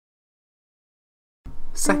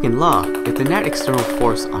Second law, if the net external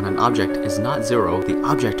force on an object is not zero, the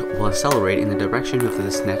object will accelerate in the direction of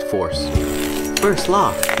this net force. First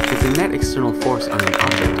law, if the net external force on an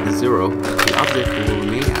object is zero, the object will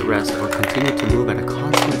remain at rest or continue to move at a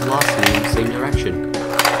constant velocity in the same direction.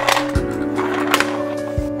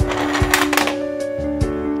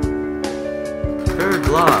 Third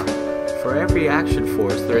law, for every action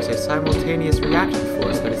force there is a simultaneous reaction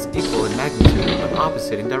force that is equal in magnitude but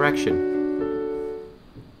opposite in direction.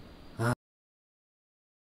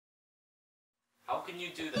 How can you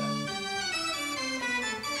do that?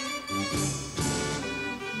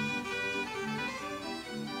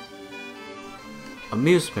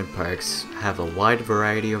 Amusement parks have a wide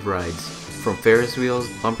variety of rides, from Ferris wheels,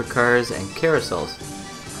 bumper cars, and carousels.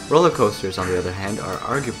 Roller coasters, on the other hand, are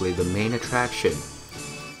arguably the main attraction.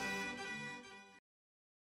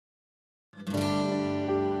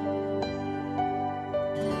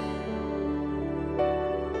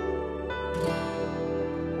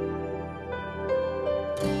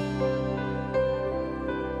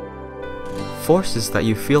 Forces that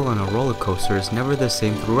you feel on a roller coaster is never the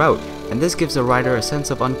same throughout, and this gives a rider a sense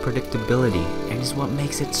of unpredictability, and is what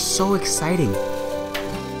makes it so exciting.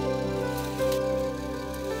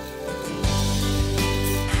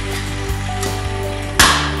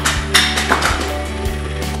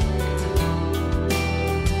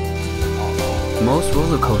 Most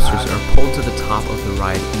roller coasters are pulled to the top of the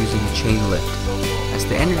ride using a chain lift. As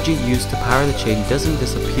the energy used to power the chain doesn't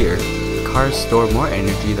disappear, cars store more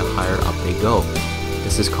energy the higher up they go.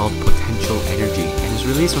 This is called potential energy and is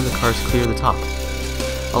released when the cars clear the top.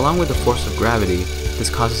 Along with the force of gravity, this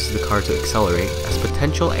causes the car to accelerate as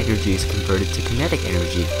potential energy is converted to kinetic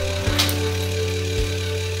energy.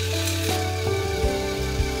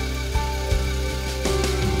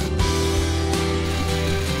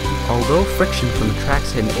 Although friction from the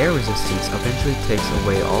tracks and air resistance eventually takes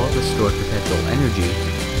away all of the stored potential energy,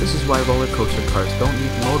 this is why roller coaster cars don't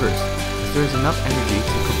need motors, as there is enough energy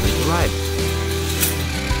to complete the ride.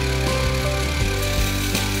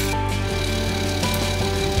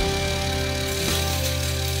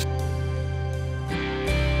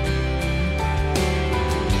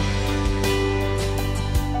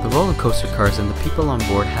 The roller coaster cars and the people on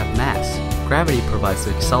board have mass. Gravity provides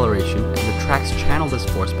the acceleration, and the tracks channel this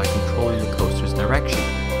force by controlling the coaster's direction.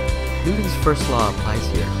 Newton's first law applies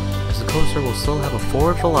here, as the coaster will still have a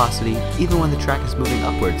forward velocity even when the track is moving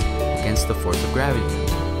upwards against the force of gravity.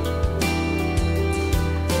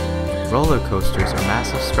 Roller coasters are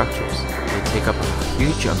massive structures. They take up a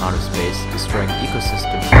huge amount of space, destroying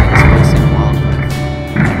ecosystems like space and wildlife,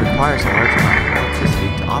 and requires a large amount of electricity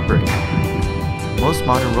to operate. Most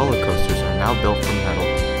modern roller coasters are now built from metal,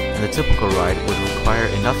 and the typical ride would require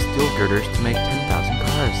enough steel girders to make 10,000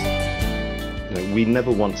 cars. We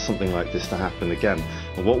never want something like this to happen again.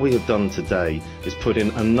 And what we have done today is put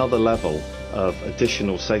in another level of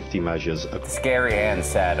additional safety measures. Scary and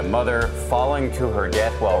sad. A mother falling to her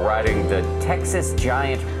death while riding the Texas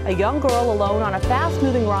Giant. A young girl alone on a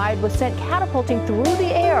fast-moving ride was sent catapulting through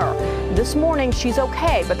the air. This morning she's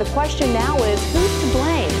okay, but the question now is who's to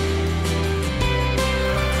blame?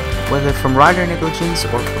 Whether from rider negligence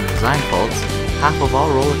or from design faults, half of all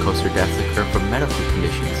roller coaster deaths occur from medical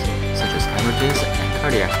conditions, such as hemorrhages and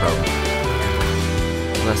cardiac problems.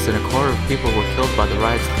 Less than a quarter of people were killed by the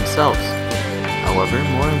rides themselves. However,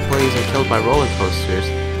 more employees are killed by roller coasters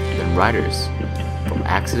than riders, from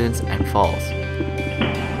accidents and falls.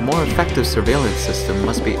 A more effective surveillance system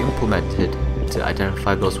must be implemented to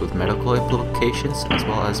identify those with medical implications, as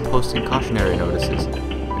well as posting cautionary notices,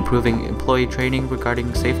 improving employee training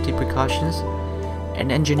regarding safety precautions,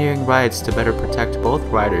 and engineering rides to better protect both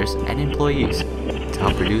riders and employees to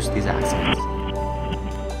help reduce these accidents.